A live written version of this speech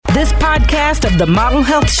This podcast of the Model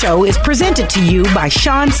Health Show is presented to you by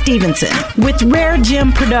Sean Stevenson with Rare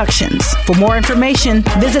Gem Productions. For more information,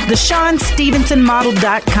 visit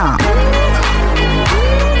theSeanStevensonModel.com.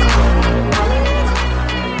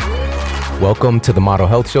 Welcome to the Model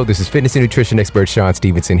Health Show. This is fitness and nutrition expert Sean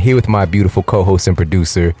Stevenson here with my beautiful co-host and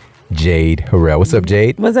producer, Jade Harrell. What's up,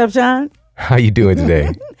 Jade? What's up, Sean? How you doing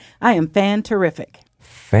today? I am fan-terrific.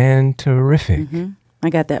 Fan-terrific. I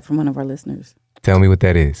got that from one of our listeners. Tell me what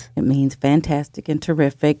that is. It means fantastic and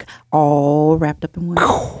terrific, all wrapped up in one.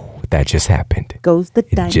 That just happened. Goes the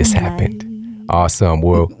dynamite. It just happened. Awesome.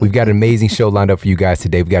 Well, we've got an amazing show lined up for you guys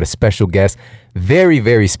today. We've got a special guest, very,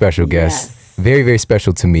 very special guest. Yes. Very, very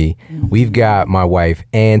special to me. We've got my wife,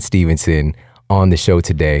 Ann Stevenson, on the show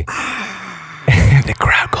today. The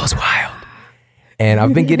crowd goes wild. And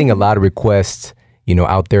I've been getting a lot of requests,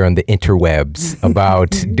 out there on the interwebs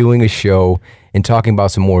about doing a show and talking about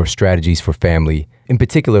some more strategies for family, in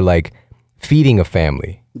particular, like feeding a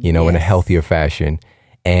family, in a healthier fashion.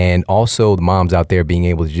 And also the moms out there being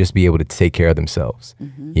able to just be able to take care of themselves,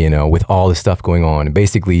 with all the stuff going on. And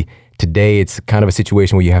basically today it's kind of a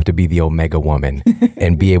situation where you have to be the omega woman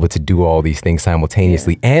and be able to do all these things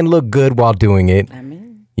simultaneously and look good while doing it,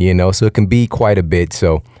 so it can be quite a bit.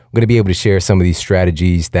 So I'm going to be able to share some of these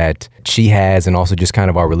strategies that she has and also just kind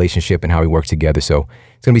of our relationship and how we work together. So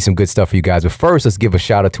it's going to be some good stuff for you guys. But first, let's give a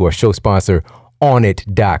shout out to our show sponsor,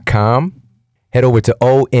 Onnit.com. Head over to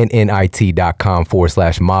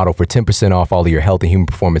onnit.com/model for 10% off all of your health and human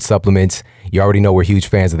performance supplements. You already know we're huge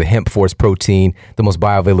fans of the Hemp Force protein. The most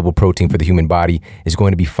bioavailable protein for the human body is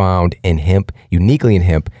going to be found in hemp, uniquely in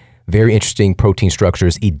hemp. Very interesting protein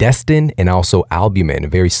structures, edestin and also albumin, a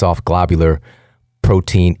very soft globular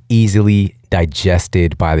protein, easily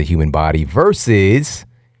digested by the human body versus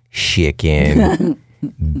chicken,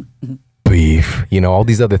 beef, all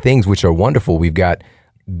these other things, which are wonderful. We've got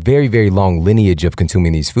very, very long lineage of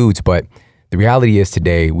consuming these foods. But the reality is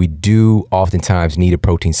today, we do oftentimes need a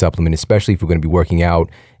protein supplement, especially if we're going to be working out,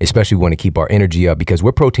 especially if we want to keep our energy up because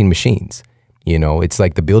we're protein machines. It's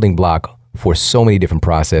like the building block for so many different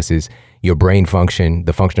processes, your brain function,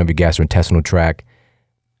 the function of your gastrointestinal tract,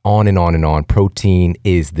 on and on and on. Protein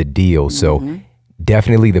is the deal. So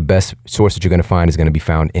definitely the best source that you're going to find is going to be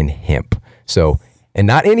found in hemp. So, and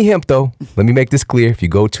not any hemp though. Let me make this clear. If you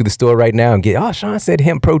go to the store right now and get, Sean said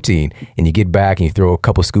hemp protein, and you get back and you throw a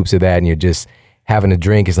couple scoops of that and you're just having a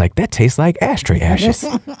drink, it's like, that tastes like ashtray ashes.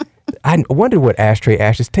 I wonder what ashtray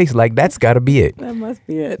ashes taste like. That's got to be it. That must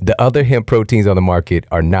be it. The other hemp proteins on the market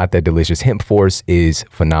are not that delicious. Hemp Force is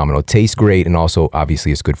phenomenal. Tastes great, and also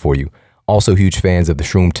obviously it's good for you. Also huge fans of the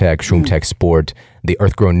Shroom Tech Sport, the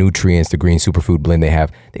Earth Grown Nutrients, the green superfood blend they have.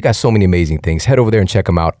 They got so many amazing things. Head over there and check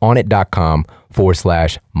them out.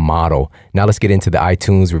 Onnit.com/model. Now let's get into the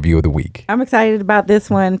iTunes review of the week. I'm excited about this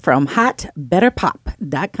one from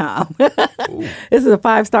hotbetterpop.com. This is a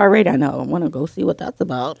 5-star rating. I know. I want to go see what that's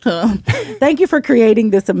about. Thank you for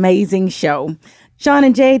creating this amazing show. Sean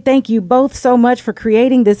and Jade, thank you both so much for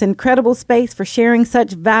creating this incredible space for sharing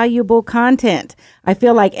such valuable content. I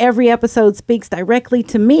feel like every episode speaks directly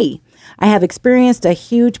to me. I have experienced a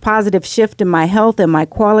huge positive shift in my health and my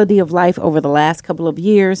quality of life over the last couple of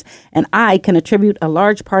years, and I can attribute a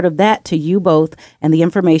large part of that to you both and the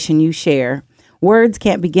information you share. Words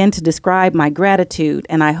can't begin to describe my gratitude,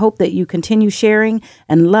 and I hope that you continue sharing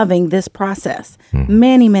and loving this process.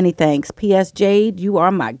 Many, many thanks. P.S. Jade, you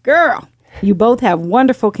are my girl. You both have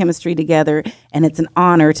wonderful chemistry together, and it's an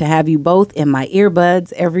honor to have you both in my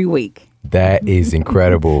earbuds every week. That is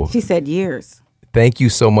incredible. She said years. Thank you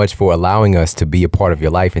so much for allowing us to be a part of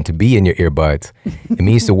your life and to be in your earbuds. It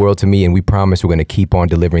means the world to me, and we promise we're going to keep on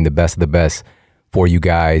delivering the best of the best for you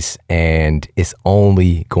guys, and it's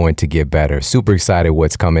only going to get better. Super excited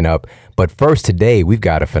what's coming up. But first, today, we've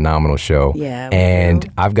got a phenomenal show. Yeah,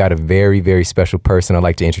 and I've got a very, very special person I'd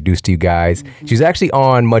like to introduce to you guys. She's actually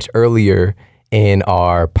on much earlier in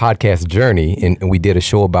our podcast journey, and we did a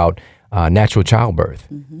show about natural childbirth,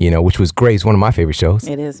 which was great. It's one of my favorite shows.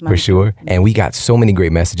 It is. For sure. And we got so many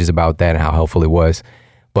great messages about that and how helpful it was.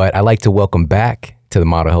 But I'd like to welcome back to the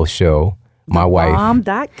Model Health Show my wife,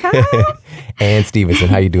 Mom.com. Ann Stevenson.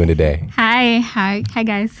 How you doing today? Hi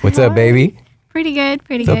guys. What's up, baby? Pretty good.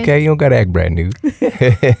 It's okay. You don't got to act brand new.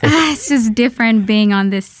 It's just different being on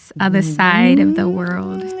this other side of the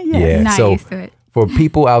world. Yeah. Not So used to it. for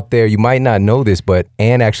people out there, you might not know this, but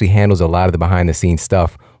Ann actually handles a lot of the behind the scenes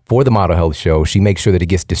stuff for the Model Health Show. She makes sure that it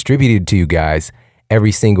gets distributed to you guys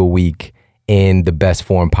every single week in the best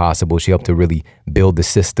form possible. She helped to really build the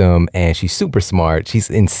system, and she's super smart. She's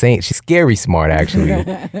insane. She's scary smart, actually.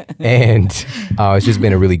 And it's just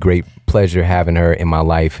been a really great pleasure having her in my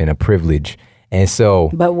life and a privilege. And so,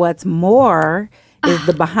 but what's more is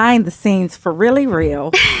the behind the scenes for really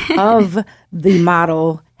real of the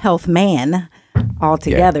model health man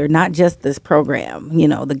altogether, not just this program. You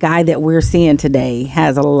know, the guy that we're seeing today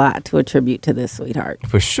has a lot to attribute to this, sweetheart.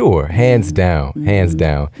 for sure, hands down, hands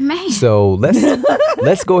down. Man. So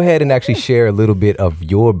let's go ahead and actually share a little bit of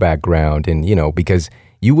your background, and because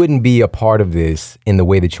you wouldn't be a part of this in the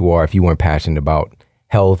way that you are if you weren't passionate about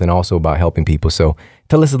health and also about helping people. So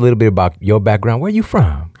tell us a little bit about your background. Where are you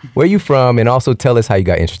from? And also tell us how you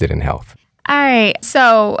got interested in health. All right.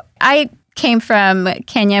 So I came from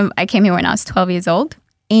Kenya. I came here when I was 12 years old.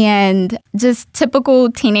 And just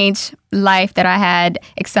typical teenage life that I had,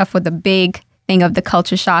 except for the big thing of the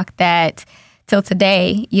culture shock that till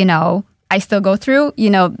today, I still go through,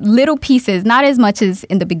 little pieces, not as much as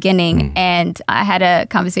in the beginning. And I had a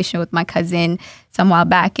conversation with my cousin some while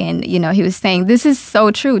back, and, he was saying, this is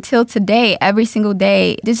so true. Till today, every single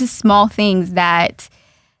day, there's just small things that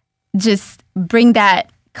just bring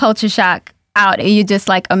that culture shock out. And you're just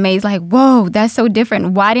like amazed, like, whoa, that's so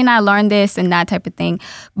different. Why didn't I learn this and that type of thing?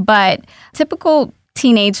 But typical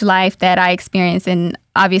teenage life that I experienced, and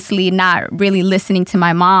obviously not really listening to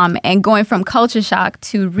my mom, and going from culture shock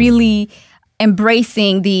to really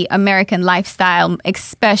embracing the American lifestyle,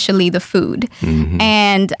 especially the food.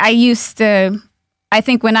 And I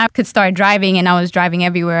think when I could start driving, and I was driving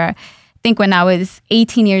everywhere, I think when I was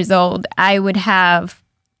 18 years old, I would have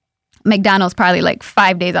McDonald's probably like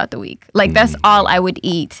 5 days out the week. Like that's all I would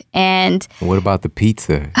eat. And what about the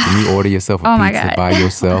pizza? Can you order yourself a pizza by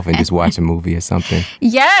yourself and just watch a movie or something?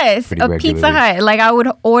 Yes, a Pizza Hut. Like I would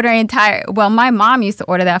order my mom used to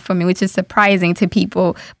order that for me, which is surprising to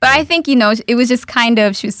people. But I think, it was just kind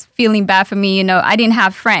of, she was feeling bad for me. I didn't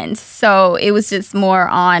have friends. So it was just more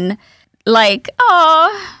on like,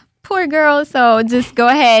 oh, poor girl, so just go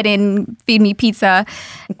ahead and feed me pizza.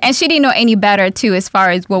 And she didn't know any better, too, as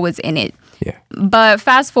far as what was in it. Yeah. But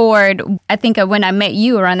fast forward, I think when I met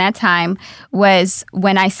you around that time was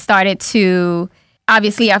when I started to,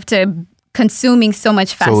 obviously after consuming so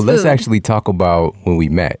much fast food. So let's actually talk about when we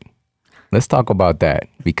met. Let's talk about that,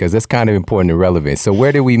 because that's kind of important and relevant. So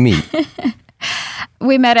where did we meet?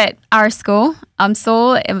 We met at our school,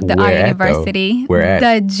 Seoul, the Art University. Where at?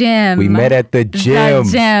 The gym. We met at the gym.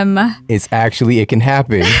 The gym. It can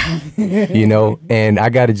happen, and I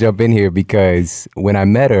got to jump in here because when I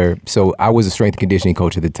met her, so I was a strength and conditioning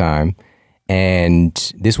coach at the time. And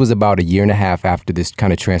this was about a year and a half after this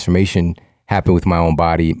kind of transformation happened with my own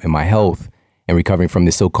body and my health and recovering from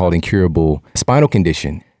this so-called incurable spinal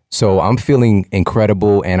condition. So I'm feeling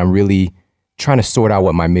incredible, and I'm really trying to sort out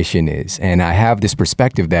what my mission is. And I have this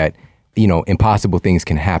perspective that, impossible things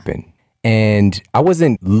can happen. And I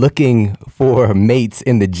wasn't looking for mates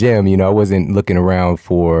in the gym. I wasn't looking around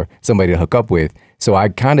for somebody to hook up with. So I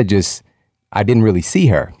kind of I didn't really see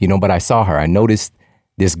her, but I saw her. I noticed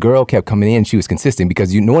this girl kept coming in. She was consistent,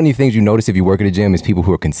 because one of the things you notice if you work at a gym is people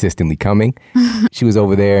who are consistently coming. She was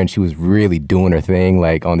over there and she was really doing her thing,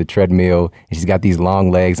 like on the treadmill. And she's got these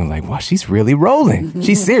long legs. I'm like, wow, she's really rolling.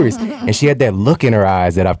 She's serious. And she had that look in her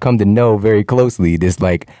eyes that I've come to know very closely. This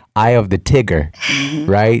like eye of the tiger,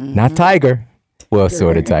 right? Not tiger. Well,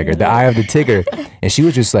 sort of tiger. The eye of the tiger. And she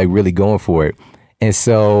was just like really going for it. And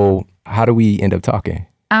so how do we end up talking?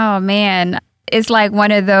 Oh, man. It's like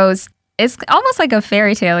one of those. It's almost like a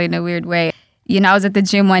fairy tale in a weird way. I was at the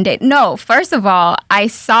gym one day. No, first of all, I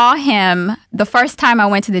saw him the first time I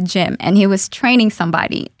went to the gym, and he was training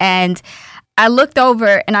somebody. And I looked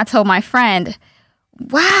over and I told my friend,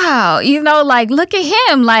 wow, look at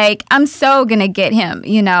him. Like, I'm so going to get him,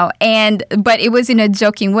 but it was in a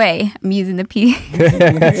joking way. I'm using the P.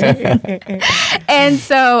 And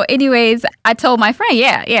so anyways, I told my friend,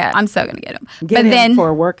 yeah, I'm so going to get him. Get him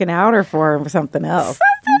for working out or for something else?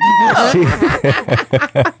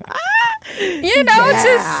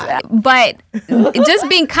 Just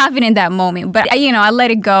being confident in that moment. But, I let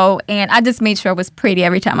it go, and I just made sure I was pretty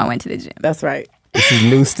every time I went to the gym. That's right. This is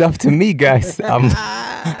new stuff to me, guys. I'm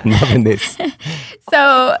loving this.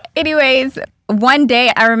 So anyways, one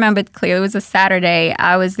day I remember clearly, it was a Saturday.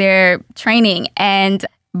 I was there training, and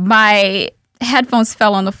my headphones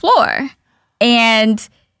fell on the floor, and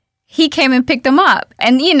he came and picked them up.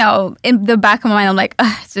 And, in the back of my mind, I'm like,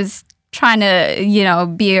 just trying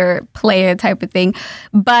to, be a player type of thing.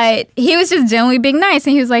 But he was just generally being nice.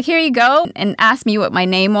 And he was like, here you go, and asked me what my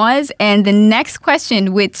name was. And the next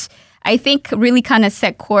question, which I think really kind of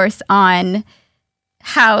set course on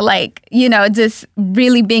how, just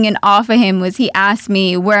really being in awe of him, was he asked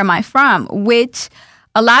me, where am I from? Which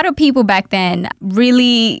a lot of people back then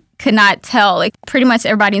really could not tell, like pretty much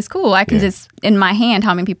everybody in school, I can just, in my hand,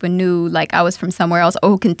 how many people knew like I was from somewhere else or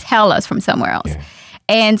who can tell us from somewhere else. Yeah.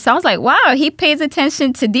 And so I was like, wow, he pays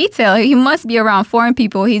attention to detail. He must be around foreign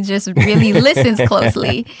people. He just really listens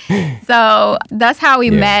closely. So that's how we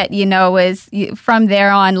met, was from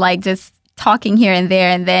there on, like just talking here and there.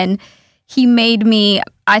 And then he made me,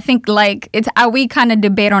 I think like we kind of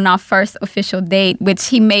debate on our first official date, which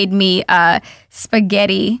he made me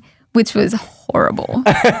spaghetti, which was horrible.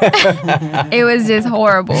 It was just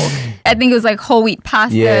horrible. I think it was like whole wheat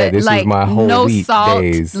pasta. Yeah, this like was my whole no wheat salt.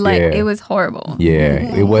 days. Like it was horrible.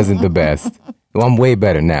 Yeah, it wasn't the best. Well, I'm way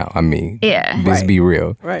better now. I mean, let's be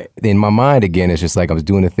real. Right. In my mind, again, it's just like I was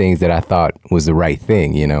doing the things that I thought was the right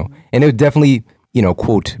thing, And it was definitely,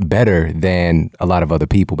 quote, better than a lot of other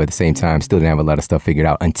people, but at the same time, still didn't have a lot of stuff figured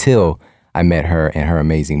out until I met her and her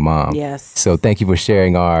amazing mom. Yes. So thank you for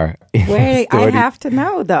sharing our Wait, story. I have to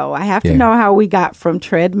know, though. I have to know how we got from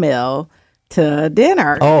treadmill to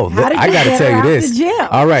dinner. Oh, I got to tell you this.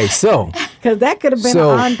 All right, so. Because that could have been an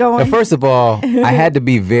ongoing. First of all, I had to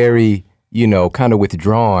be very, kind of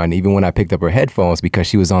withdrawn even when I picked up her headphones because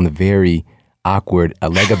she was on the very awkward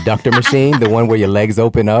leg abductor machine, the one where your legs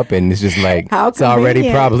open up and it's just like, it's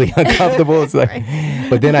already probably uncomfortable. It's like,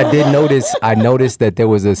 but then I noticed that there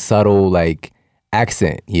was a subtle like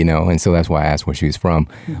accent, and so that's why I asked where she was from.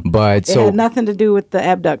 But it had nothing to do with the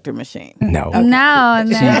abductor machine. No. Okay.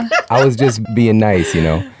 No. I was just being nice,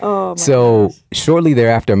 Oh, so gosh. Shortly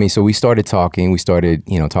thereafter, so we started talking. We started,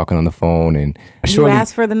 talking on the phone, and you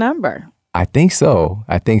asked for the number. I think so.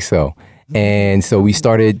 And so we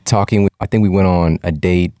started talking. I think we went on a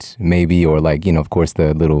date maybe, or like, of course,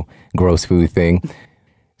 the little gross food thing.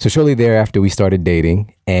 So shortly thereafter, we started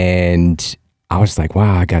dating. And I was like,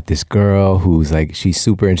 wow, I got this girl who's like, she's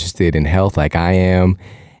super interested in health like I am.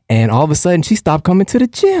 And all of a sudden, she stopped coming to the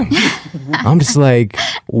gym. I'm just like,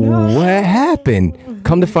 what happened?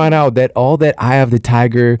 Come to find out that all that Eye of the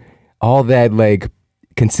Tiger, all that like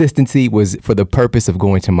consistency was for the purpose of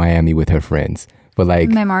going to Miami with her friends. For like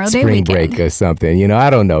spring break or something, I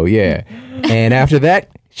don't know. Yeah. And after that,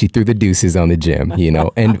 she threw the deuces on the gym,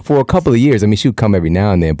 and for a couple of years, she would come every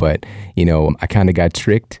now and then, but, I kind of got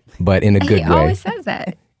tricked, but in a good way. He always says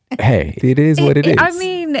that. Hey, it is what it is.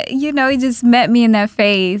 He just met me in that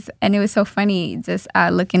phase, and it was so funny just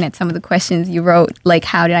looking at some of the questions you wrote, like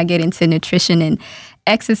how did I get into nutrition and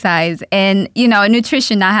exercise? And,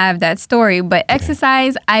 nutrition, I have that story, but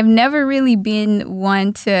exercise, I've never really been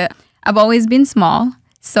one to... I've always been small,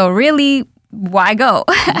 so really, why go?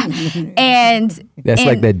 and that's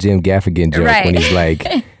like that Jim Gaffigan joke when he's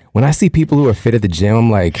like, when I see people who are fit at the gym, I'm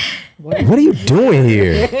like, what are you doing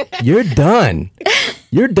here? You're done.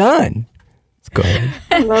 Let's go ahead.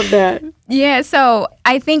 I love that. Yeah, so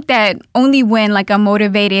I think that only when like I'm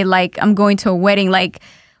motivated, like I'm going to a wedding, like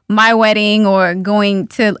my wedding or going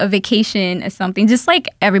to a vacation or something, just like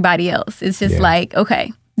everybody else. It's just like,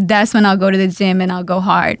 okay. That's when I'll go to the gym and I'll go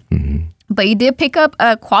hard. Mm-hmm. But you did pick up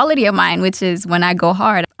a quality of mine, which is when I go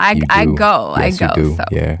hard, I go. Yes, I go. You do. So.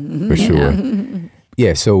 Yeah, for sure.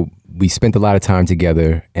 Yeah, so we spent a lot of time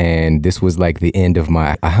together, and this was like the end of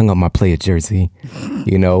I hung up my player jersey.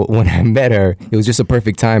 When I met her, it was just a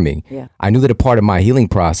perfect timing. Yeah. I knew that a part of my healing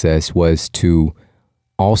process was to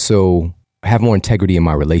also have more integrity in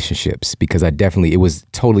my relationships, because it was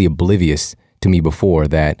totally oblivious to me before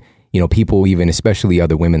that, people, even especially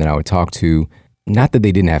other women that I would talk to, not that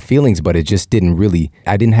they didn't have feelings, but it just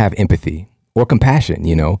I didn't have empathy or compassion,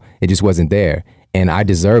 it just wasn't there. And I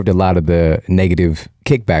deserved a lot of the negative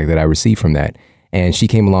kickback that I received from that. And she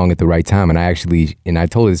came along at the right time. And I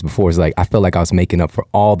told her this before, it's like, I felt like I was making up for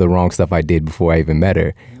all the wrong stuff I did before I even met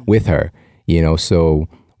her with her, so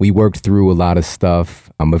we worked through a lot of stuff.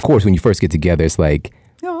 Of course, when you first get together, it's like,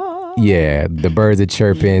 yeah, the birds are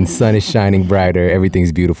chirping, sun is shining brighter,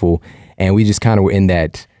 everything's beautiful. And we just kind of were in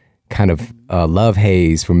that kind of love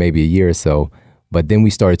haze for maybe a year or so. But then we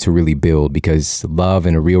started to really build, because love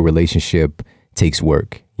in a real relationship takes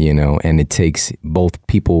work, and it takes both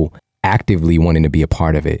people actively wanting to be a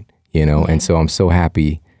part of it, And so I'm so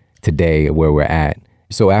happy today where we're at.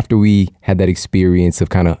 So after we had that experience of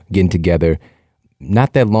kind of getting together,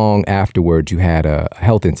 not that long afterwards, you had a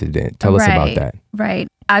health incident. Tell us about that. Right.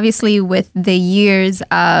 Obviously, with the years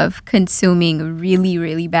of consuming really,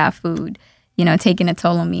 really bad food, taking a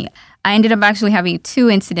toll on me, I ended up actually having 2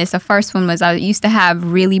 incidents. The first one was I used to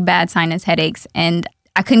have really bad sinus headaches, and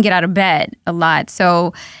I couldn't get out of bed a lot.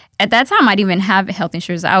 So at that time, I didn't even have health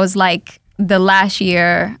insurance. I was like the last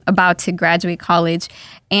year about to graduate college.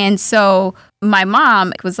 And so my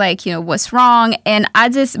mom was like, what's wrong? And I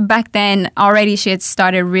just, back then already, she had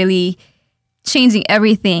started really changing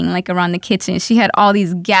everything like around the kitchen. She had all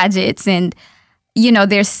these gadgets and,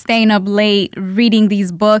 they're staying up late reading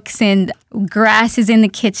these books and grass is in the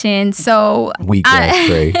kitchen. So wheat grass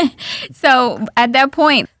tray. So at that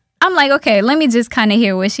point, I'm like, okay, let me just kind of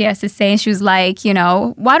hear what she has to say. And she was like,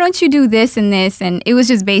 why don't you do this and this? And it was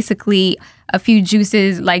just basically a few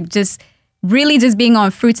juices, like just really just being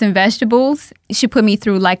on fruits and vegetables. She put me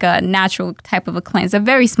through like a natural type of a cleanse, a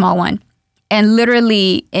very small one. And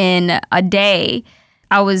literally in a day,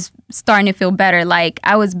 I was starting to feel better. Like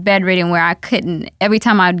I was bedridden where I couldn't, every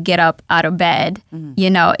time I'd get up out of bed,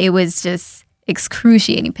 it was just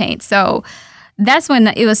excruciating pain. So that's when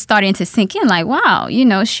it was starting to sink in like, wow,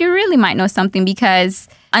 she really might know something, because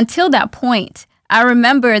until that point, I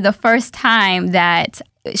remember the first time that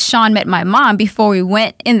Sean met my mom before we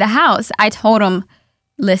went in the house, I told him,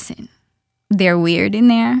 listen, they're weird in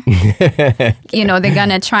there. They're going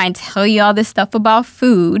to try and tell you all this stuff about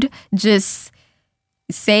food. Just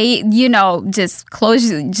say, just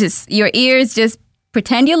close your ears, just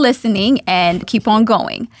pretend you're listening and keep on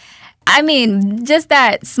going. I mean, just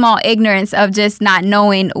that small ignorance of just not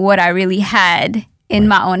knowing what I really had in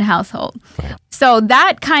my own household. Right. So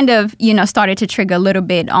that kind of, started to trigger a little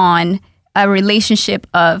bit on a relationship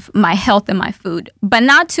of my health and my food, but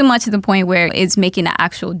not too much to the point where it's making an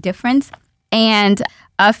actual difference. And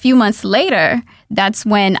a few months later, that's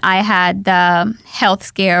when I had the health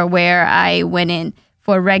scare where I went in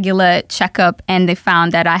for a regular checkup and they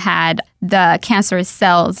found that I had the cancerous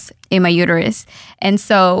cells in my uterus. And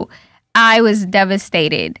so I was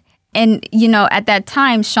devastated. And, at that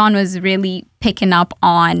time, Sean was really picking up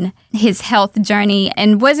on his health journey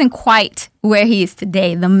and wasn't quite where he is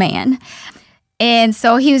today, the man. And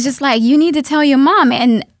so he was just like, you need to tell your mom.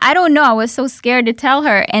 And I don't know, I was so scared to tell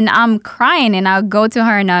her. And I'm crying and I'll go to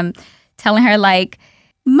her and I'm telling her like,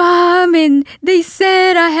 Mom, and they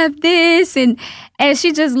said I have this. And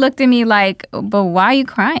she just looked at me like, but why are you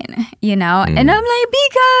crying? And I'm like,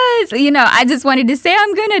 because, I just wanted to say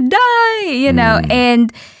I'm going to die,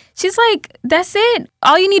 and she's like, that's it.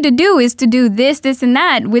 All you need to do is to do this, this, and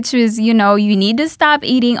that, which is, you need to stop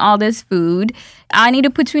eating all this food. I need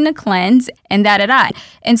to put you in a cleanse and da-da-da.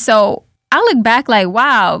 And so I look back like,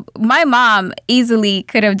 wow, my mom easily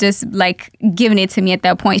could have just like given it to me at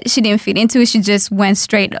that point. She didn't fit into it. She just went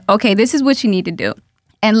straight, okay, this is what you need to do.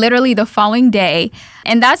 And literally the following day,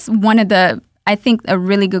 and that's one of the, I think a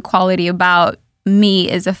really good quality about me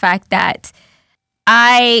is the fact that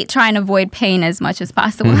I try and avoid pain as much as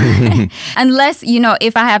possible. Unless,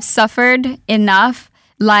 if I have suffered enough,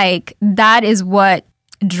 like that is what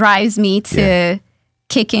drives me to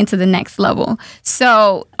kick into the next level.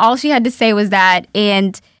 So all she had to say was that.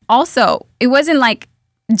 And also, it wasn't like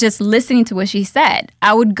just listening to what she said.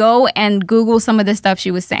 I would go and Google some of the stuff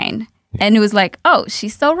she was saying. And it was like, oh,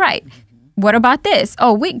 she's so right. What about this?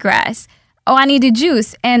 Oh, wheatgrass. Oh, I need a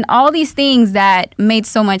juice. And all these things that made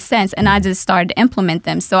so much sense. And I just started to implement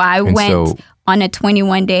them. So I went on a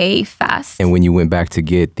 21-day fast. And when you went back to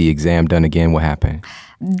get the exam done again, what happened?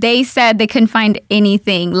 They said they couldn't find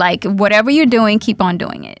anything. Like, whatever you're doing, keep on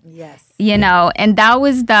doing it. Yes. And that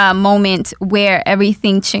was the moment where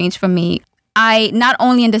everything changed for me. I not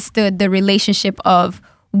only understood the relationship of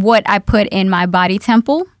what I put in my body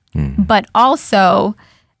temple, but also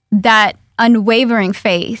that unwavering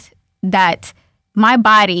faith that my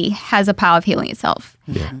body has a power of healing itself.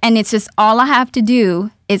 Yeah. And it's just all I have to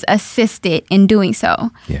do is assist it in doing so.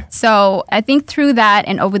 Yeah. So I think through that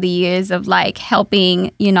and over the years of like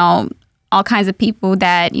helping, all kinds of people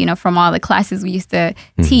that, from all the classes we used to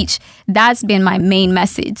teach, that's been my main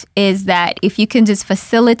message, is that if you can just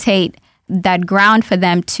facilitate that ground for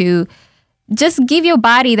them to just give your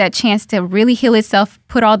body that chance to really heal itself,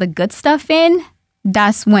 put all the good stuff in,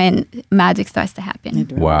 that's when magic starts to happen.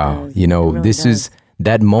 Really wow. This is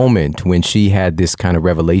that moment when she had this kind of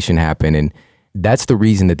revelation happen. And that's the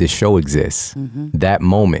reason that this show exists, that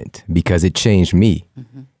moment, because it changed me.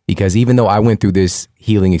 Because even though I went through this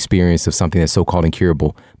healing experience of something that's so-called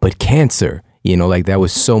incurable, but cancer, like that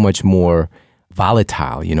was so much more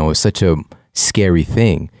volatile, it's such a scary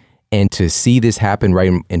thing. And to see this happen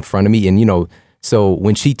right in front of me, and, so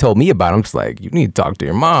when she told me about it, I'm just like, you need to talk to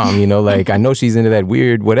your mom, like, I know she's into that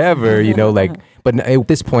weird whatever, but at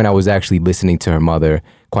this point I was actually listening to her mother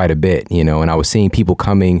quite a bit, and I was seeing people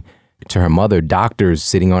coming to her mother, doctors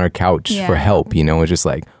sitting on her couch for help, it's just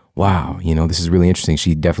like, wow, this is really interesting.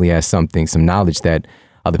 She definitely has some knowledge that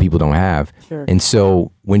other people don't have. Sure. And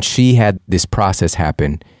so when she had this process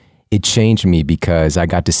happen, it changed me because I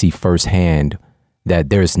got to see firsthand that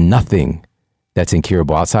there's nothing that's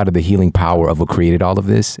incurable outside of the healing power of what created all of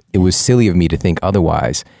this. It was silly of me to think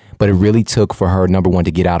otherwise, but it really took for her, number one,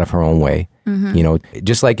 to get out of her own way, You know,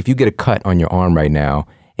 just like if you get a cut on your arm right now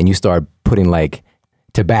and you start putting like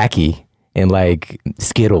tobacco and like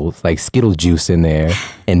Skittles, like Skittle juice in there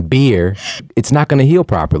and beer, it's not going to heal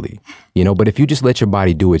properly, you know. But if you just let your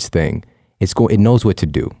body do its thing, it knows what to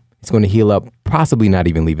do. It's going to heal up, possibly not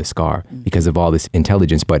even leave a scar because of all this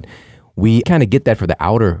intelligence. But we kind of get that for the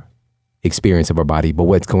outer experience of our body, but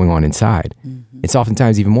what's going on inside, it's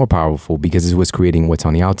oftentimes even more powerful because it's what's creating what's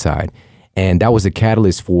on the outside. And that was a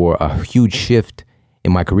catalyst for a huge shift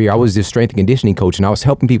in my career. I was just strength and conditioning coach, and I was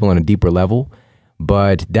helping people on a deeper level,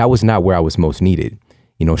 but that was not where I was most needed.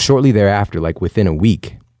 You know, shortly thereafter, like within a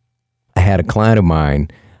week, I had a client of mine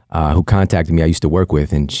who contacted me. I used to work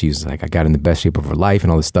with, and she was like, I got in the best shape of her life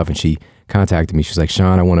and all this stuff. And she contacted me. She was like,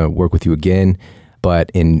 Sean, I want to work with you again, but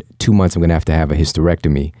in 2 months, I'm going to have a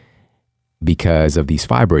hysterectomy because of these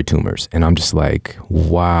fibroid tumors. And I'm just like,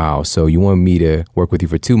 wow. So you want me to work with you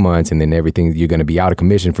for 2 months and then everything, you're going to be out of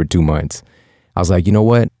commission for 2 months. I was like, you know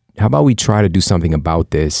what? How about we try to do something about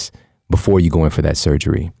this before you go in for that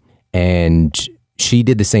surgery? And she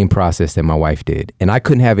did the same process that my wife did. And I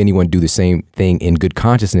couldn't have anyone do the same thing in good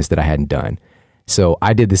consciousness that I hadn't done. So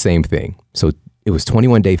I did the same thing. So it was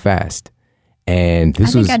 21-day fast. And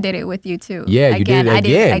this I did it with you too. Yeah, you did it again. I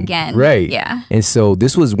did it again. Right. Yeah. And so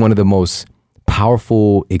this was one of the most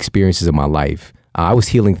powerful experiences of my life. I was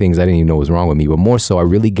healing things I didn't even know was wrong with me, but more so I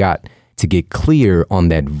really got to get clear on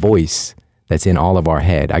that voice that's in all of our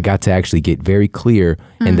head. I got to actually get very clear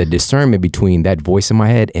in the discernment between that voice in my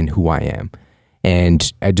head and who I am.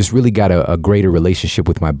 And I just really got a greater relationship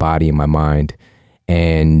with my body and my mind.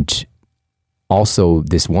 And also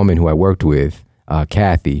this woman who I worked with,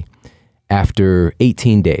 Kathy, after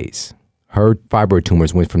 18 days, her fibroid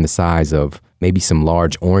tumors went from the size of maybe some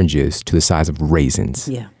large oranges to the size of raisins.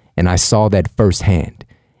 Yeah. And I saw that firsthand.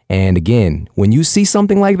 And again, when you see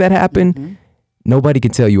something like that happen, nobody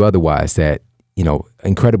can tell you otherwise that, you know,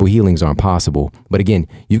 incredible healings aren't possible. But again,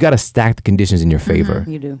 you've got to stack the conditions in your favor.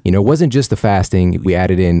 You do. You know, it wasn't just the fasting. We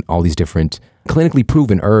added in all these different clinically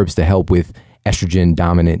proven herbs to help with estrogen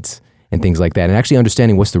dominance and things like that. And actually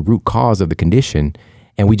understanding what's the root cause of the condition.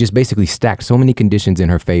 And we just basically stacked so many conditions in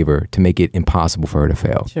her favor to make it impossible for her to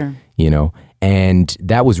fail. Sure. You know, and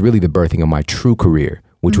that was really the birthing of my true career,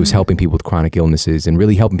 which was helping people with chronic illnesses and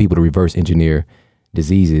really helping people to reverse engineer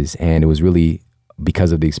diseases. And it was really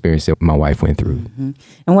because of the experience that my wife went through.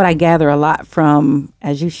 And what I gather a lot from,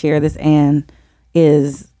 as you share this, Ann,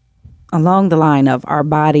 is along the line of our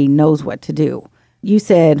body knows what to do. You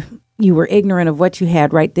said you were ignorant of what you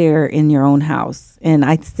had right there in your own house. And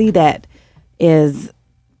I see that as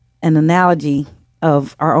an analogy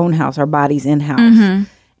of our own house, our body's in-house.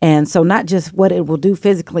 And so not just what it will do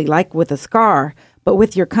physically, like with a scar, but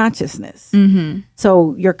with your consciousness.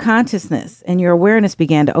 So your consciousness and your awareness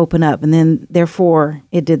began to open up. And then, therefore,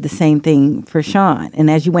 it did the same thing for Sean. And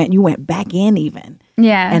as you went back in even.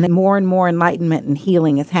 Yeah. And then more and more enlightenment and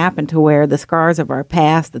healing has happened to where the scars of our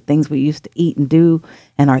past, the things we used to eat and do,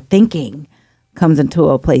 and our thinking comes into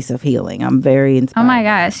a place of healing. I'm very inspired. Oh my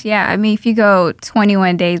gosh. Yeah. I mean, if you go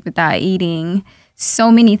 21 days without eating, so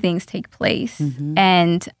many things take place.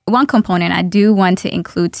 And one component I do want to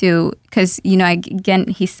include too, because, you know, again,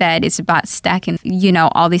 he said it's about stacking, you know,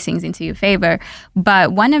 all these things into your favor.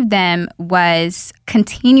 But one of them was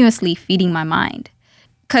continuously feeding my mind.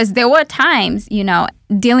 Because there were times, you know,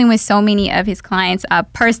 dealing with so many of his clients,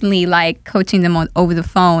 personally, like coaching them over the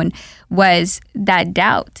phone, was that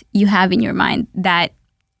doubt you have in your mind that,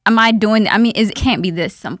 am I doing, it can't be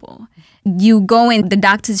this simple. You go in, the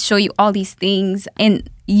doctors show you all these things and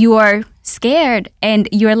you are scared and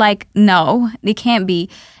you're like, no, it can't be.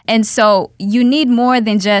 And so you need more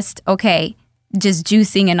than just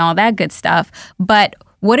juicing and all that good stuff. But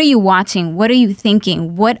what are you watching? What are you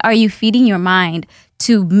thinking? What are you feeding your mind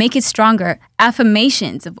to make it stronger?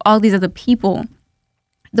 Affirmations of all these other people.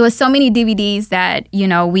 There were so many DVDs that, you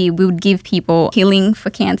know, we would give people. Healing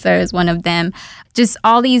for Cancer is one of them. Just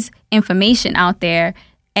all these information out there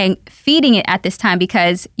and feeding it at this time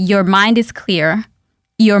because your mind is clear.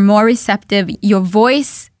 You're more receptive. Your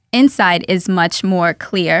voice inside is much more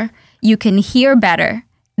clear. You can hear better.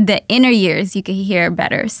 The inner ears, you can hear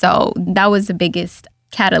better. So that was the biggest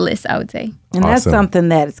catalyst, I would say. And that's something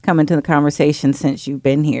that's come into the conversation since you've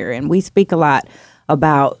been here. And we speak a lot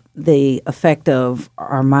about the effect of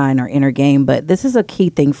our mind, our inner game. But this is a key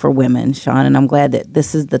thing for women, Sean, and I'm glad that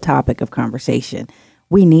this is the topic of conversation.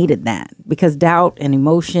 We needed that because doubt and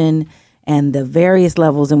emotion and the various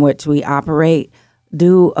levels in which we operate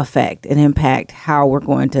do affect and impact how we're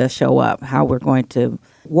going to show up, how we're going to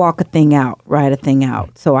walk a thing out, write a thing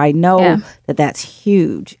out. So I know that that's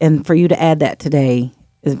huge. And for you to add that today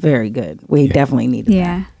is very good. We definitely needed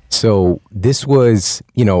that. So this was,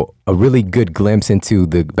 a really good glimpse into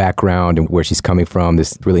the background and where she's coming from,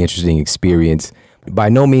 this really interesting experience. By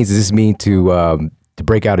no means does this mean to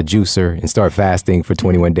break out a juicer and start fasting for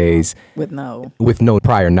 21 days. With no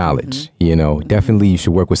prior knowledge. Definitely you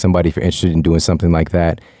should work with somebody if you're interested in doing something like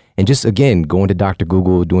that. And just, again, going to Dr.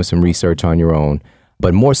 Google, doing some research on your own.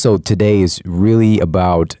 But more so today is really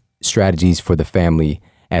about strategies for the family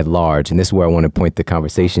at large. And this is where I want to point the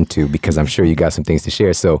conversation to, because I'm sure you got some things to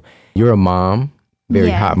share. So you're a mom, very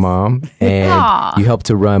hot mom, and you help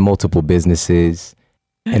to run multiple businesses.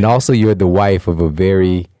 And also you're the wife of a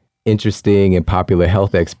very interesting and popular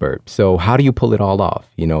health expert. So how do you pull it all off?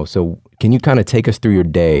 So can you kind of take us through your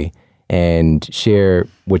day and share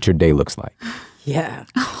what your day looks like? Yeah.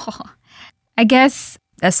 I guess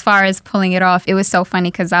as far as pulling it off, it was so funny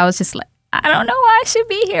because I was just like, I don't know why I should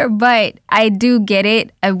be here, but I do get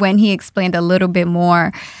it when he explained a little bit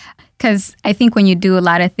more. Because I think when you do a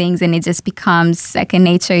lot of things and it just becomes second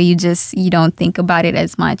nature, you don't think about it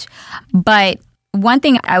as much. But one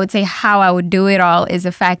thing I would say how I would do it all is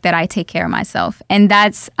the fact that I take care of myself. And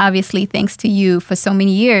that's obviously thanks to you for so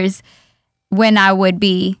many years when I would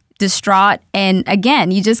be distraught. And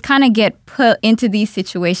again, you just kind of get put into these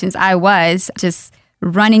situations. I was just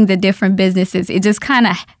running the different businesses. It just kind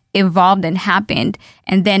of evolved and happened.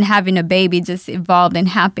 And then having a baby just evolved and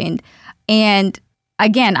happened. And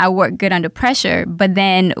again, I work good under pressure. But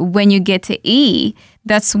then when you get to E,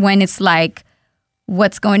 that's when it's like,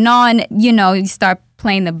 what's going on? You start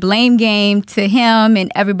playing the blame game to him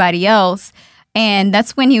and everybody else. And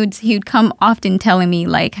that's when he would come often telling me,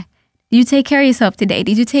 like, did you take care of yourself today?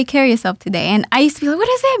 Did you take care of yourself today? And I used to be like, what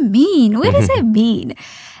does that mean? What does that mean?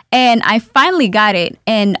 And I finally got it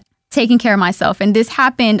and taking care of myself. And this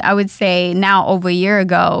happened, I would say, now over a year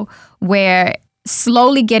ago, where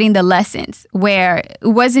slowly getting the lessons, where it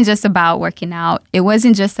wasn't just about working out. It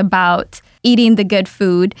wasn't just about eating the good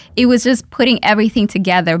food. It was just putting everything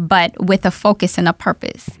together, but with a focus and a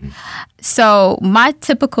purpose. So my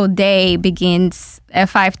typical day begins at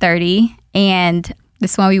 5:30, and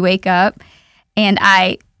this is when we wake up. And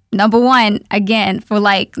number one, again, for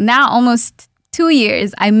like now almost 2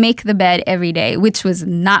 years, I make the bed every day, which was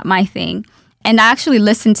not my thing. And I actually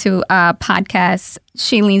listened to a podcast,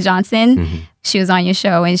 Shailene Johnson. Mm-hmm. She was on your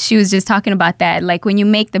show, and she was just talking about that. Like when you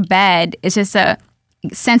make the bed, it's just a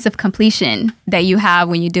sense of completion that you have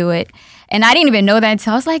when you do it. And I didn't even know that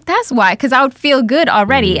until I was like, that's why, because I would feel good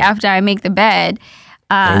already after I make the bed.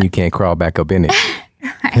 And you can't crawl back up in it.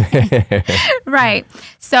 Right.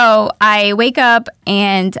 So I wake up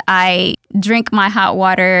and I drink my hot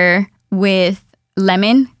water with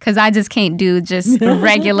lemon, because I just can't do just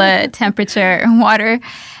regular temperature water,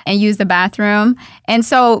 and use the bathroom. And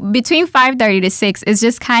so between 5:30 to 6 is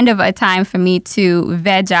just kind of a time for me to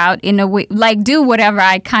veg out in a way, like do whatever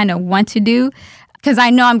I kind of want to do, because I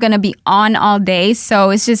know I'm going to be on all day. So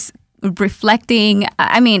it's just reflecting.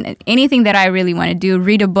 I mean, anything that I really want to do,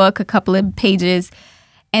 read a book, a couple of pages.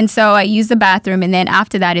 And so I use the bathroom. And then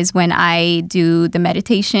after that is when I do the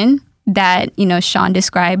meditation that, Sean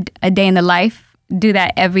described, a day in the life. Do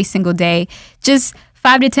that every single day. Just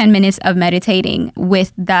 5 to 10 minutes of meditating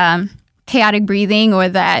with the chaotic breathing or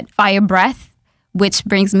that fire breath, which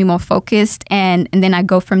brings me more focused. And then I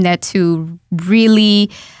go from there to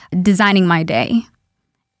really designing my day.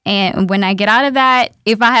 And when I get out of that,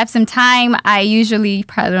 if I have some time, I usually,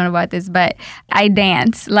 probably don't know about this, but I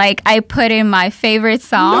dance. Like I put in my favorite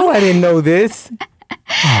song. No, I didn't know this.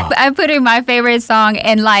 I put in my favorite song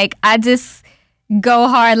and like I just go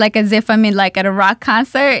hard, like as if I'm in like at a rock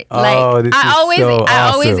concert. Like I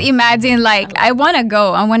always imagine like I want to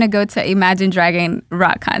go to Imagine Dragon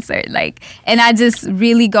rock concert, like, and I just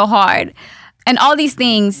really go hard. And all these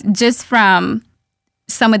things just from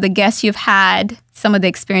some of the guests you've had, some of the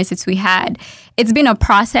experiences we had. It's been a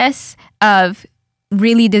process of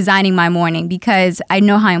really designing my morning because I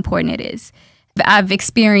know how important it is. I've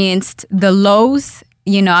experienced the lows,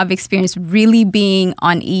 I've experienced really being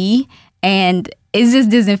on E, and it just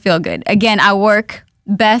doesn't feel good. Again, I work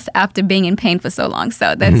best after being in pain for so long.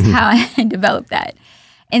 So that's how I developed that.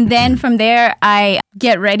 And then from there, I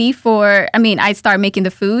get ready I start making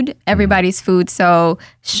the food, everybody's food. So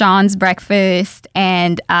Sean's breakfast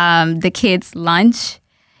and the kids' lunch.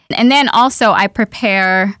 And then also I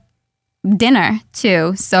prepare dinner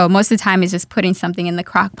too. So most of the time it's just putting something in the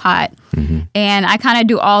crock pot. Mm-hmm. And I kind of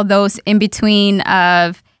do all those in between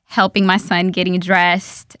of helping my son getting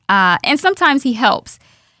dressed. And sometimes he helps.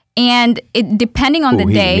 And it depending on the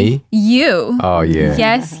day, me? You. Oh, yeah.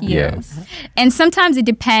 Yes, you. Yes. And sometimes it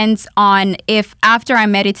depends on if after I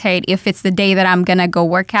meditate, if it's the day that I'm going to go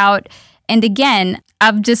work out. And again,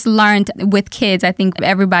 I've just learned with kids, I think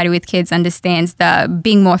everybody with kids understands the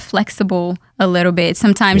being more flexible a little bit.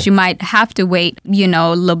 Sometimes you might have to wait, a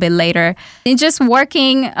little bit later, and just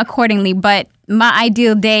working accordingly. But my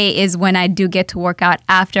ideal day is when I do get to work out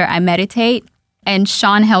after I meditate. And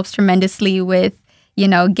Sean helps tremendously with,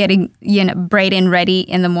 getting, Braden ready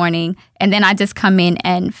in the morning. And then I just come in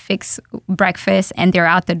and fix breakfast and they're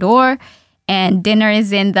out the door. And dinner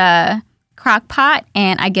is in the crock pot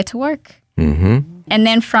and I get to work. Mm-hmm. And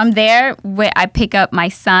then from there, I pick up my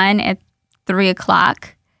son at 3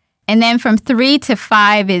 o'clock. And then from 3 to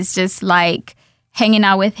 5 is just like hanging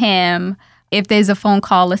out with him. If there's a phone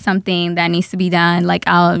call or something that needs to be done, like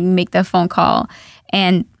I'll make the phone call.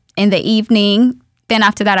 And in the evening, then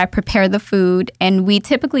after that, I prepare the food. And we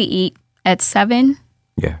typically eat at 7.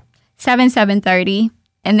 Yeah. 7:30.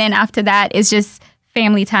 And then after that, it's just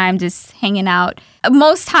family time, just hanging out.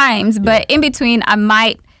 Most times, but in between, I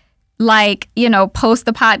might post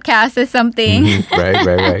a podcast or something.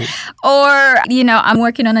 Right. Or, I'm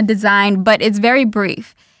working on a design, but it's very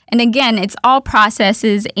brief. And again, it's all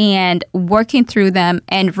processes and working through them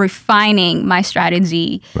and refining my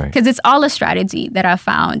strategy. Because it's all a strategy that I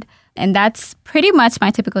found. And that's pretty much my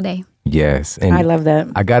typical day. Yes. And I love that.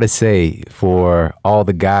 I got to say, for all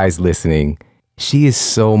the guys listening, she is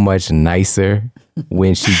so much nicer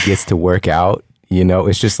when she gets to work out.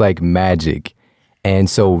 It's just like magic. And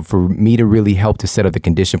so for me to really help to set up the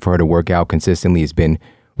condition for her to work out consistently has been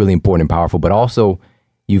really important and powerful. But also,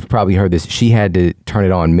 you've probably heard this, she had to turn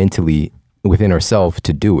it on mentally within herself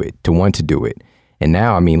to do it, to want to do it. And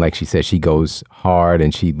now, like she said, she goes hard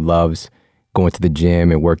and she loves going to the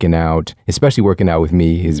gym and working out. Especially working out with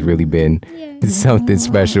me has really been something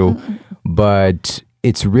special. But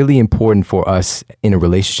it's really important for us in a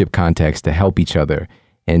relationship context to help each other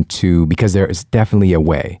and because there is definitely a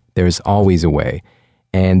way. There's always a way.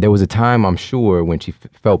 And there was a time, I'm sure, when she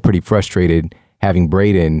felt pretty frustrated having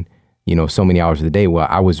Braden, so many hours of the day. Well,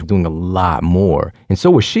 I was doing a lot more. And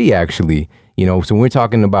so was she, actually. So when we're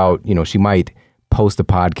talking about, she might post a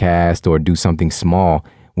podcast or do something small.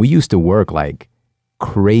 We used to work like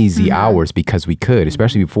crazy hours because we could,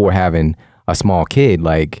 especially before having a small kid.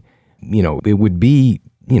 Like, it would be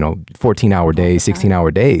 14-hour days,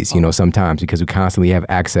 16-hour days, sometimes, because we constantly have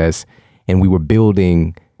access and we were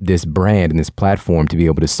building this brand and this platform to be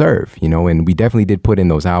able to serve, and we definitely did put in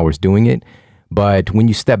those hours doing it. But when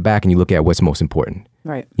you step back and you look at what's most important,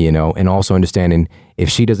 right, and also understanding if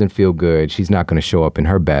she doesn't feel good, she's not going to show up in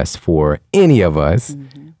her best for any of us,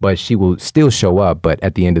 but she will still show up. But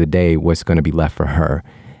at the end of the day, what's going to be left for her?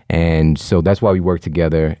 And so that's why we work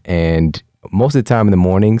together. And most of the time in the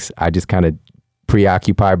mornings, I just kind of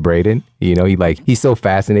preoccupy Braden. He's so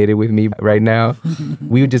fascinated with me right now.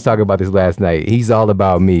 We were just talking about this last night. He's all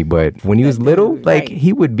about me. But when he was little,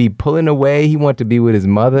 he would be pulling away. He wanted to be with his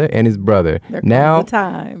mother and his brother. Now,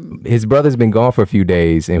 his brother's been gone for a few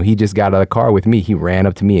days and he just got out of the car with me. He ran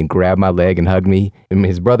up to me and grabbed my leg and hugged me. And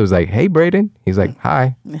his brother was like, "Hey, Braden." He's like,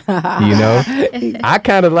 "Hi." I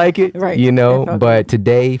kind of like it, But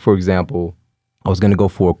today, for example, I was going to go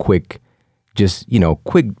for a quick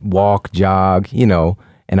walk, jog,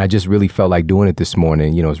 and I just really felt like doing it this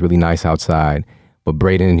morning. It's really nice outside, but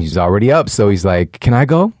Braden, he's already up. So he's like, "Can I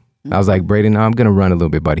go?" I was like, "Braden, I'm going to run a little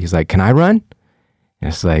bit, buddy." He's like, "Can I run?" And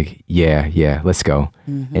it's like, yeah, let's go.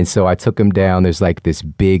 And so I took him down. There's like this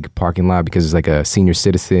big parking lot because it's like a senior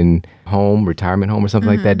citizen home, retirement home or something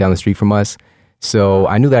like that down the street from us. So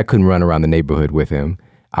I knew that I couldn't run around the neighborhood with him,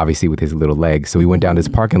 obviously with his little legs. So we went down this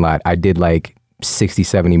parking lot. I did like 60,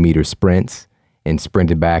 70 meter sprints and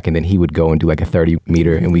sprinted back, and then he would go and do like a 30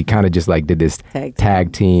 meter. And we kind of just like did this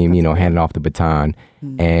tag team, handing off the baton.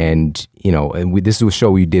 And, this is a show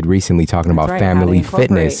we did recently talking about family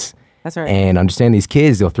fitness. That's right. And understand these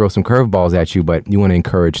kids, they'll throw some curveballs at you, but you want to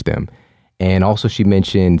encourage them. And also she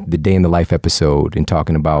mentioned the Day in the Life episode and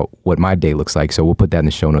talking about what my day looks like. So we'll put that in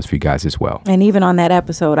the show notes for you guys as well. And even on that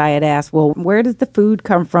episode, I had asked, well, where does the food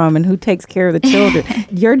come from and who takes care of the children?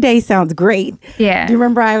 Your day sounds great. Yeah. Do you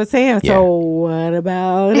remember I was saying, so what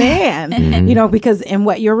about Ann? Because, and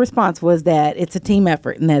what your response was that it's a team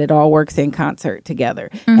effort and that it all works in concert together.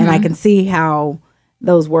 And I can see how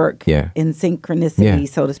those work in synchronicity,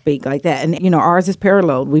 so to speak, like that. And, ours is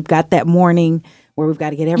parallel. We've got that morning where we've got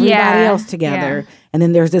to get everybody else together. And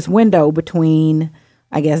then there's this window between,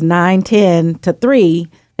 I guess, 9, 10 to 3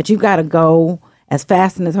 that you've got to go as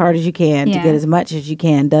fast and as hard as you can to get as much as you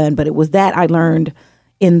can done. But it was that I learned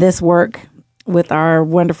in this work with our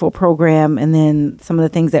wonderful program and then some of the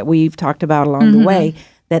things that we've talked about along the way,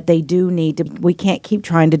 that they do need to, we can't keep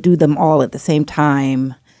trying to do them all at the same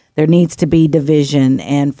time. There needs to be division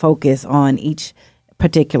and focus on each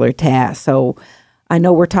particular task. So I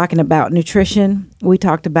know we're talking about nutrition. We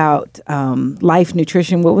talked about life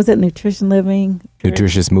nutrition. What was it? Nutrition living?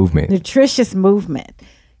 Nutritious movement. Nutritious movement.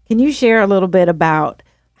 Can you share a little bit about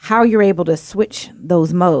how you're able to switch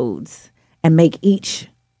those modes and make each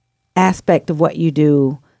aspect of what you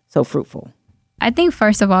do so fruitful? I think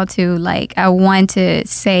first of all, too, like I want to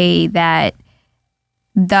say that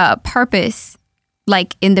the purpose,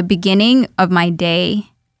 like in the beginning of my day,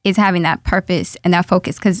 is having that purpose and that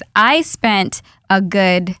focus. Because I spent I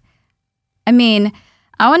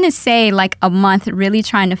want to say like a month really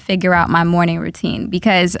trying to figure out my morning routine,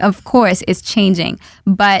 because of course it's changing,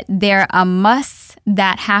 but there are musts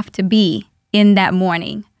that have to be in that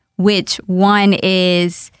morning, which one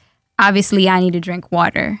is obviously I need to drink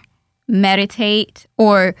water, meditate,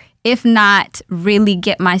 or if not, really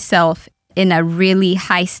get myself in a really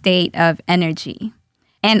high state of energy.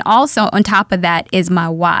 And also on top of that is my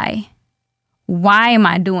why. Why am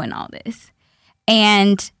I doing all this?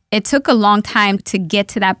 And it took a long time to get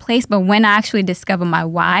to that place. But when I actually discovered my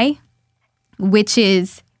why, which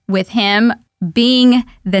is with him, being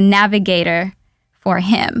the navigator for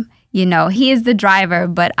him, you know, he is the driver,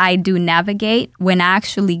 but I do navigate. When I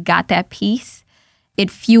actually got that piece,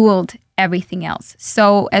 it fueled everything else.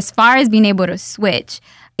 So as far as being able to switch,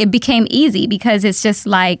 it became easy because it's just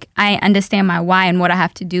like I understand my why and what I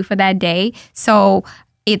have to do for that day. So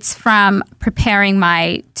it's from preparing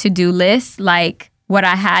my to-do list, like what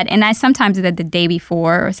I had. And I sometimes did it the day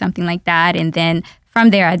before or something like that. And then from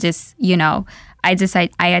there, I just, you know, I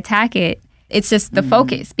attack it. It's just the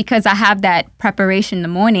focus because I have that preparation in the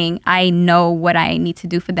morning. I know what I need to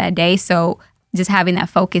do for that day. So just having that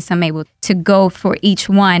focus, I'm able to go for each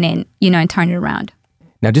one and, you know, and turn it around.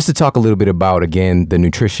 Now, just to talk a little bit about, again, the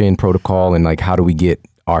nutrition protocol and like how do we get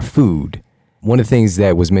our food. One of the things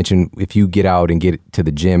that was mentioned, if you get out and get to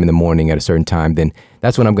the gym in the morning at a certain time, then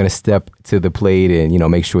that's when I'm going to step to the plate and, you know,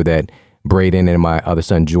 make sure that Braden and my other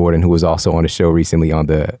son, Jordan, who was also on the show recently on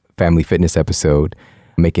the Family Fitness episode,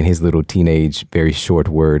 making his little teenage, very short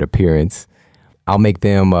word appearance. I'll make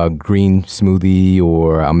them a green smoothie,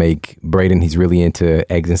 or I'll make Braden, he's really into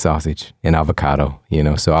eggs and sausage and avocado, you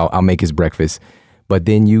know, so I'll make his breakfast. But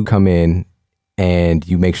then you come in and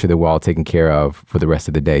you make sure that we're all taken care of for the rest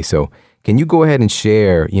of the day. So can you go ahead and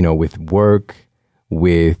share, you know, with work,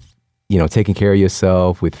 with, you know, taking care of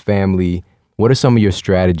yourself, with family, what are some of your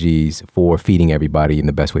strategies for feeding everybody in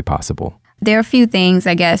the best way possible? There are a few things,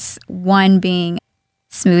 I guess. One being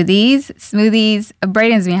smoothies.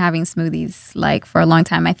 Braden's been having smoothies like for a long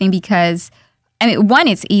time. I think because, one,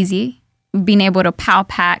 it's easy being able to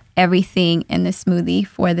pack everything in the smoothie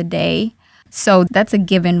for the day. So that's a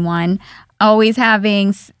given one. Always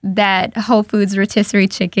having that Whole Foods rotisserie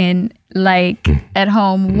chicken like at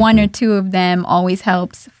home, one or two of them always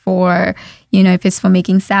helps for, you know, if it's for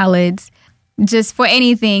making salads, just for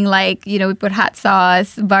anything like, you know, we put hot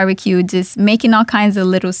sauce, barbecue, just making all kinds of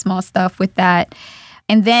little small stuff with that.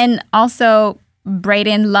 And then also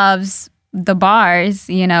Braden loves the bars,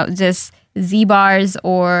 you know, just Z bars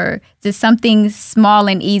or just something small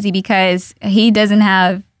and easy because he doesn't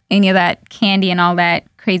have any of that candy and all that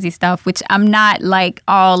crazy stuff, which I'm not like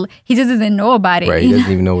he just doesn't know about it. Right, he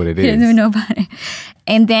doesn't even know what it is. He doesn't even know about it.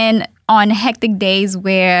 And then on hectic days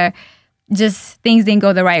where just things didn't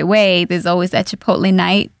go the right way, there's always that Chipotle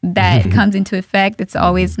night that comes into effect. It's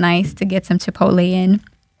always nice to get some Chipotle in.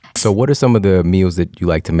 So what are some of the meals that you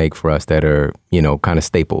like to make for us that are, you know, kind of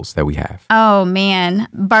staples that we have? Oh, man.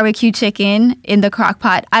 Barbecue chicken in the crock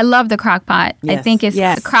pot. I love the crock pot. Yes. I think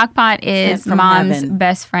the crock pot is mom's heaven.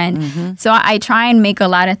 best friend. So I try and make a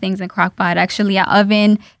lot of things in crock pot. Actually, our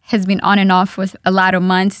oven has been on and off for a lot of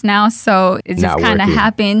months now. So it just kind of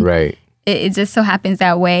happened. Right. It just so happens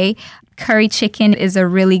that way. Curry chicken is a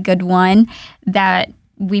really good one that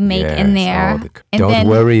we make in there. Don't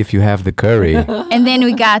worry if you have the curry. And then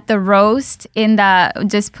we got the roast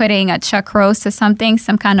just putting a chuck roast or something,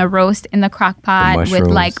 some kind of roast in the crock pot with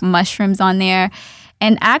like mushrooms on there.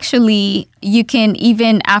 And actually, you can,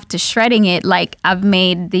 even after shredding it, like I've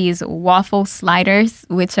made these waffle sliders,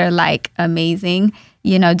 which are like amazing,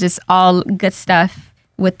 you know, just all good stuff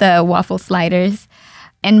with the waffle sliders.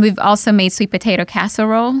 And we've also made sweet potato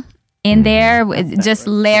casserole in there, just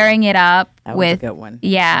layering it up with a good one.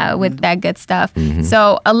 Yeah, with that good stuff.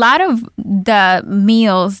 So a lot of the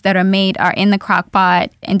meals that are made are in the crock pot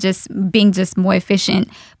and just being just more efficient.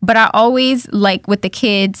 But I always, like with the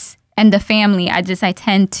kids and the family, I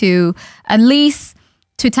tend to, at least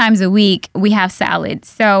 2 times a week, we have salad.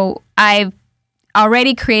 So I've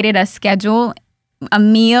already created a schedule, a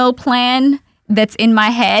meal plan that's in my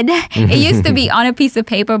head. It used to be on a piece of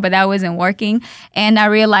paper, but that wasn't working. And I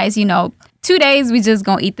realized, you know, 2 days we just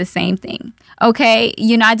gonna eat the same thing. Okay,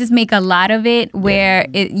 I just make a lot of it where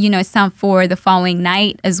it's some for the following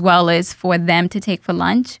night as well as for them to take for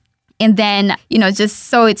lunch. And then, just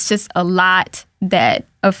so it's just a lot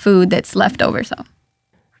of food that's left over.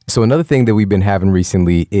 So another thing that we've been having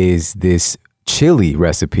recently is this chili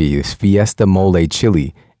recipe, this Fiesta Mole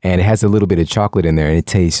chili. And it has a little bit of chocolate in there and it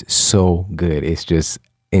tastes so good. It's just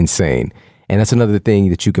insane. And that's another thing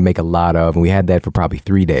that you can make a lot of. And we had that for probably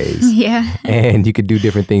 3 days. Yeah. And you could do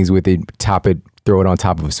different things with it. Top it, throw it on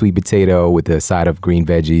top of a sweet potato with a side of green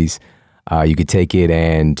veggies. You could take it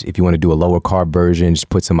and if you want to do a lower carb version, just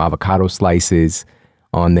put some avocado slices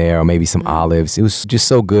on there or maybe some olives. It was just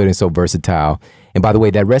so good and so versatile. And by the way,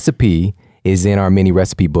 that recipe is in our mini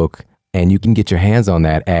recipe book. And you can get your hands on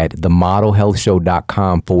that at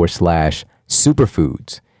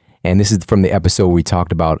themodelhealthshow.com/superfoods. And this is from the episode where we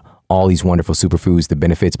talked about all these wonderful superfoods, the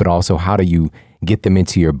benefits, but also how do you get them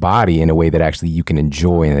into your body in a way that actually you can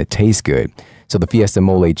enjoy and it tastes good. So the Fiesta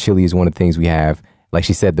Mole chili is one of the things we have. Like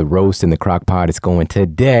she said, the roast in the crock pot, it's going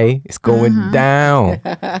today. It's going down.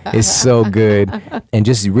 It's so good. And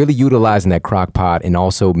just really utilizing that crock pot and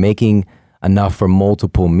also making enough for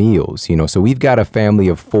multiple meals, So we've got a family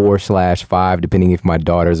of 4/5, depending if my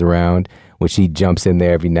daughter's around, which she jumps in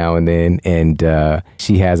there every now and then. And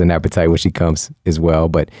she has an appetite when she comes as well.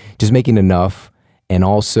 But just making enough and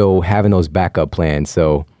also having those backup plans.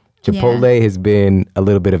 So Chipotle has been a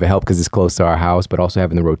little bit of a help because it's close to our house, but also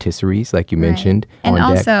having the rotisseries, like you mentioned. And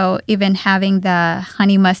also even having the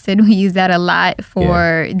honey mustard, we use that a lot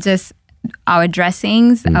for just our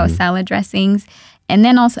dressings, our salad dressings. And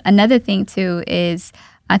then also another thing too is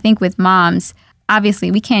I think with moms,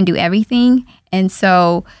 obviously we can't do everything. And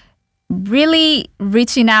so really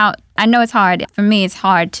reaching out, I know it's hard. For me, it's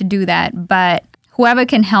hard to do that. But whoever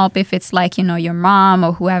can help, if it's like, your mom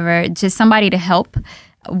or whoever, just somebody to help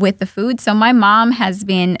with the food. So my mom has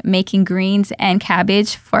been making greens and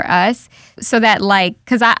cabbage for us so that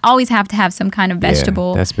because I always have to have some kind of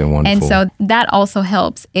vegetable. Yeah, that's been wonderful. And so that also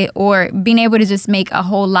helps or being able to just make a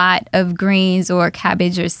whole lot of greens or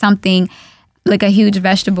cabbage or something like a huge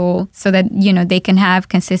vegetable so that, they can have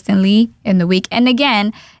consistently in the week. And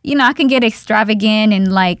again, I can get extravagant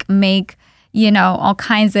and make, all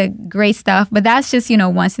kinds of great stuff, but that's just,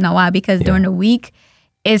 once in a while because during the week,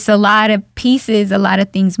 it's a lot of pieces, a lot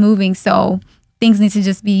of things moving. So things need to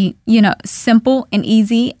just be, simple and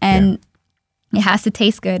easy and it has to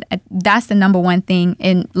taste good. That's the number one thing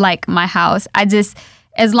in my house. As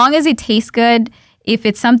long as it tastes good, if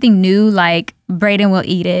it's something new, Brayden will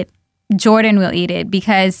eat it, Jordan will eat it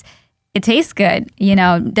because it tastes good.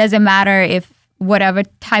 Doesn't matter if whatever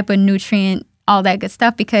type of nutrient, all that good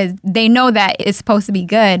stuff, because they know that it's supposed to be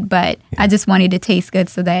good, but I just want it to taste good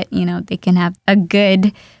so that, they can have a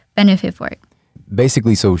good benefit for it.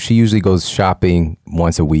 Basically, so she usually goes shopping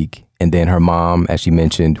once a week. And then her mom, as she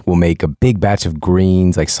mentioned, will make a big batch of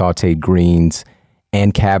greens, like sauteed greens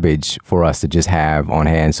and cabbage for us to just have on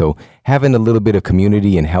hand. So having a little bit of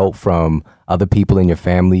community and help from other people in your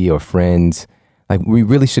family or friends, we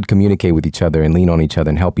really should communicate with each other and lean on each other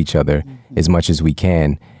and help each other as much as we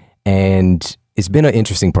can. And it's been an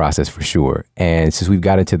interesting process for sure. And since we've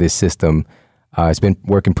got into this system, it's been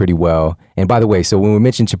working pretty well. And by the way, so when we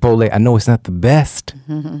mention Chipotle, I know it's not the best.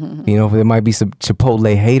 There might be some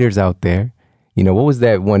Chipotle haters out there. What was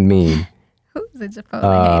that one meme? Who's a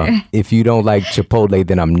Chipotle hater? If you don't like Chipotle,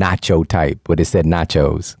 then I'm nacho type. But it said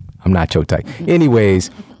nachos. I'm nacho type.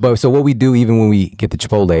 Anyways, but so what we do, even when we get the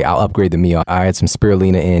Chipotle, I'll upgrade the meal. I add some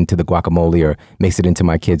spirulina into the guacamole or mix it into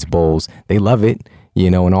my kids' bowls. They love it.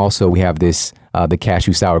 And also we have this, the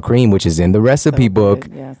cashew sour cream, which is in the recipe book,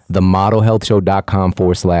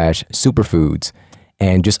 themodelhealthshow.com/superfoods,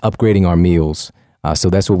 and just upgrading our meals. So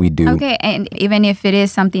that's what we do. Okay. And even if it is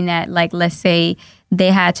something that let's say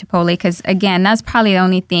they had Chipotle, because again, that's probably the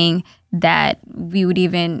only thing that we would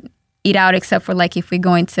even eat out except for if we're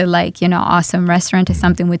going to awesome restaurant or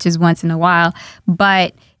something, which is once in a while.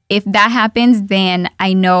 But if that happens, then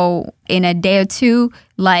I know in a day or two,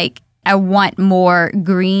 I want more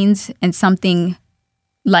greens and something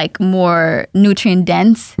more nutrient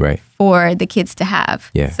dense for the kids to have.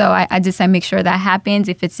 Yeah. So I make sure that happens.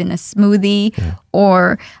 If it's in a smoothie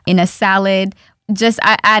or in a salad,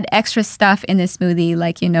 I add extra stuff in the smoothie,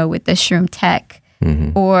 with the shroom tech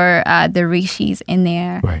or the Rishis in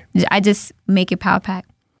there. Right. I just make it power pack.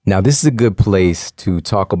 Now, this is a good place to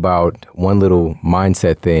talk about one little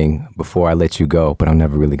mindset thing before I let you go, but I'm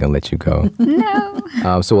never really going to let you go.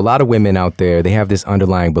 No. So a lot of women out there, they have this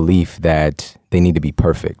underlying belief that they need to be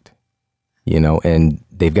perfect, and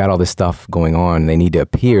they've got all this stuff going on. They need to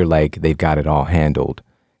appear like they've got it all handled.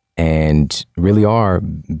 and really are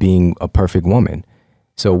being a perfect woman.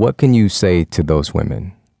 So what can you say to those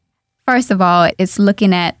women? First of all, it's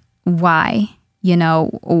looking at why,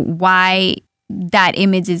 why that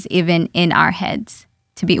image is even in our heads.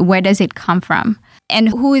 Where does it come from? And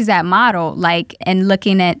who is that model? And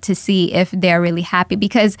looking at to see if they're really happy.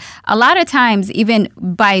 Because a lot of times, even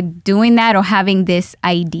by doing that or having this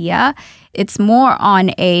idea, it's more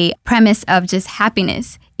on a premise of just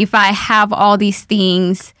happiness. If I have all these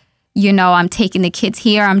things, I'm taking the kids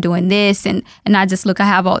here, I'm doing this, and I just look, I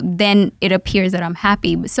have all, then it appears that I'm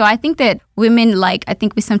happy. So I think that women, I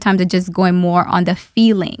think we sometimes are just going more on the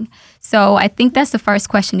feeling. So I think that's the first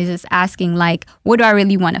question, is just asking, what do I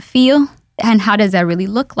really want to feel? And how does that really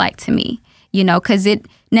look like to me? Because it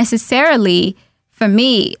necessarily, for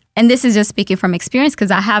me, and this is just speaking from experience,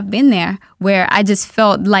 because I have been there, where I just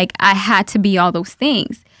felt like I had to be all those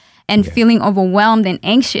things and feeling overwhelmed and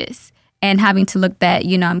anxious. And having to look that,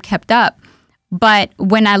 I'm kept up. But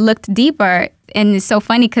when I looked deeper, and it's so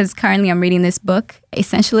funny because currently I'm reading this book,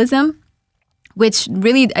 Essentialism, which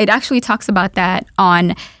really, it actually talks about that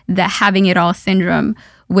on the having it all syndrome,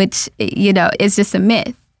 which, is just a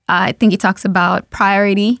myth. I think it talks about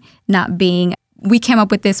priority not being, we came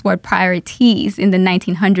up with this word priorities in the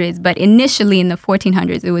 1900s, but initially in the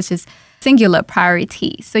 1400s, it was just singular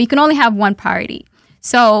priorities. So you can only have one priority.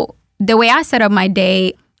 So the way I set up my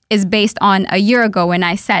day is based on a year ago when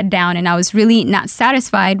I sat down and I was really not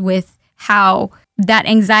satisfied with how that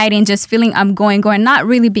anxiety and just feeling I'm going, not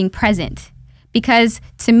really being present. Because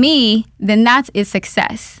to me, then that is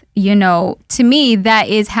success. To me, that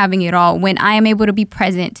is having it all. When I am able to be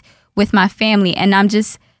present with my family and I'm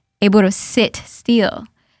just able to sit still,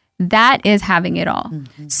 that is having it all.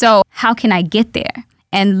 Mm-hmm. So how can I get there?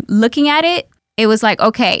 And looking at it, it was like,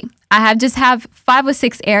 okay, I have 5 or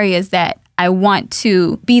 6 areas that I want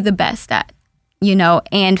to be the best at,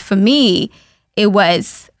 and for me, it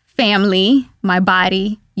was family, my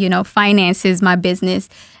body, finances, my business,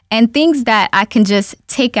 and things that I can just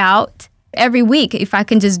take out every week. If I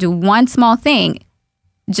can just do one small thing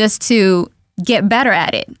just to get better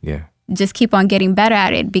at it. Yeah. Just keep on getting better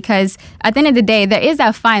at it, because at the end of the day, there is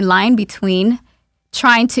that fine line between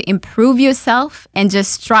trying to improve yourself and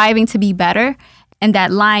just striving to be better, and that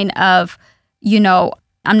line of,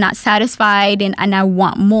 I'm not satisfied and I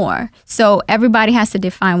want more. So everybody has to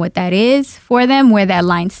define what that is for them, where that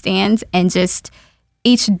line stands, and just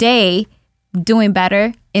each day doing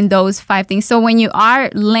better in those 5 things. So when you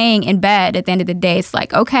are laying in bed at the end of the day, it's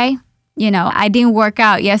like, okay, I didn't work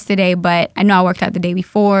out yesterday, but I know I worked out the day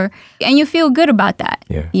before. And you feel good about that,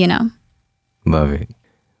 Love it.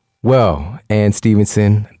 Well, Ann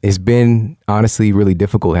Stevenson, it's been honestly really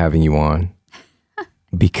difficult having you on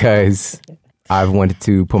because I've wanted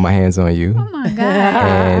to put my hands on you. Oh my God.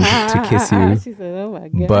 And to kiss you. She said, oh my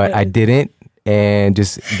God. But I didn't. And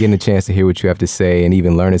just getting a chance to hear what you have to say and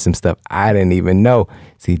even learning some stuff I didn't even know.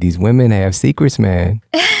 See, these women have secrets, man.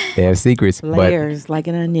 They have secrets. Layers, like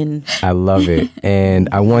an onion. I love it. And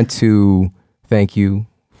I want to thank you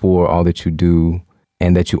for all that you do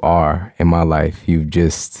and that you are in my life.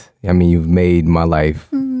 You've made my life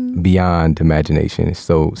beyond imagination. It's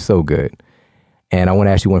so good. And I want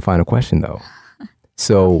to ask you one final question, though.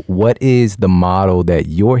 So what is the model that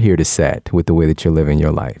you're here to set with the way that you're living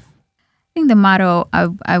your life? I think the motto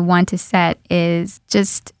I want to set is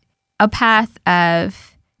just a path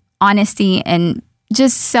of honesty and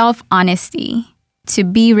just self-honesty, to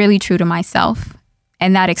be really true to myself,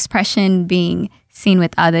 and that expression being seen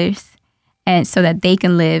with others, and so that they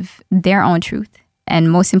can live their own truth. And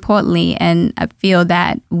most importantly, and I feel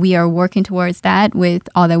that we are working towards that with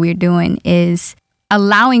all that we're doing, is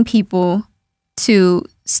allowing people to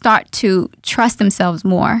start to trust themselves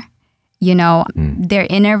more, their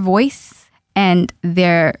inner voice and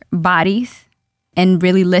their bodies, and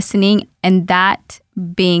really listening, and that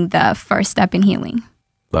being the first step in healing.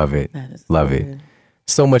 Love it. Love so it.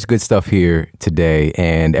 So much good stuff here today.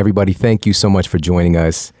 And everybody, thank you so much for joining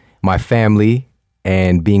us, my family,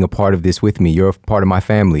 and being a part of this with me. You're a part of my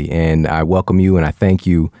family, and I welcome you and I thank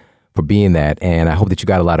you for being that. And I hope that you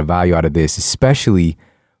got a lot of value out of this, especially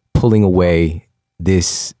pulling away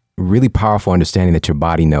this really powerful understanding that your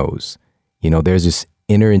body knows. There's this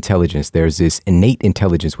inner intelligence, there's this innate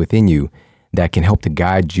intelligence within you that can help to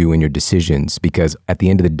guide you in your decisions, because at the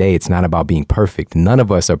end of the day, it's not about being perfect. None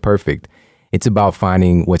of us are perfect. It's about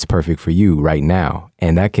finding what's perfect for you right now.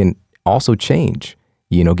 And that can also change,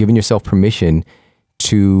 giving yourself permission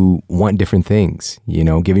to want different things,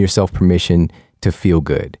 giving yourself permission to feel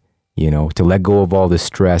good, to let go of all the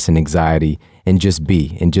stress and anxiety and just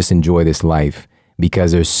be and just enjoy this life,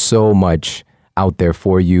 because there's so much out there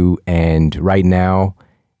for you. And right now,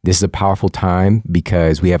 This is a powerful time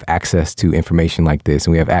because we have access to information like this,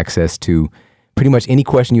 and we have access to pretty much any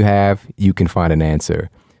question you have, you can find an answer.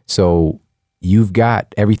 So you've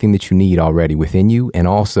got everything that you need already within you, and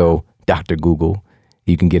also Dr. Google.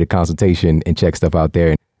 You can get a consultation and check stuff out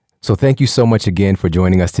there. So thank you so much again for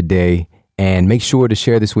joining us today. And make sure to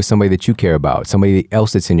share this with somebody that you care about, somebody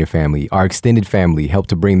else that's in your family, our extended family. Help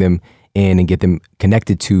to bring them in and get them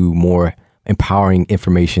connected to more empowering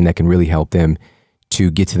information that can really help them to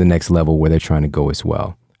get to the next level where they're trying to go as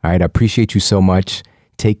well. All right, I appreciate you so much.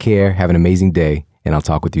 Take care, have an amazing day, and I'll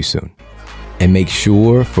talk with you soon. And make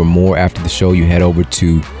sure for more after the show, you head over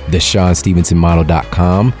to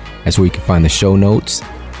theshawnstevensonmodel.com. That's where you can find the show notes.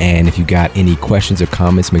 And if you got any questions or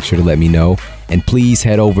comments, make sure to let me know. And please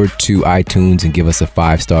head over to iTunes and give us a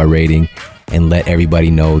 5-star rating and let everybody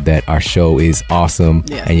know that our show is awesome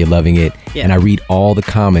and you're loving it. Yeah. And I read all the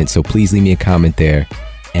comments, so please leave me a comment there.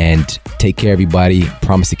 And take care, everybody.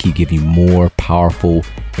 Promise to keep giving you more powerful,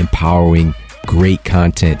 empowering, great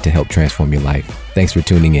content to help transform your life. Thanks for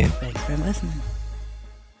tuning in. Thanks for listening.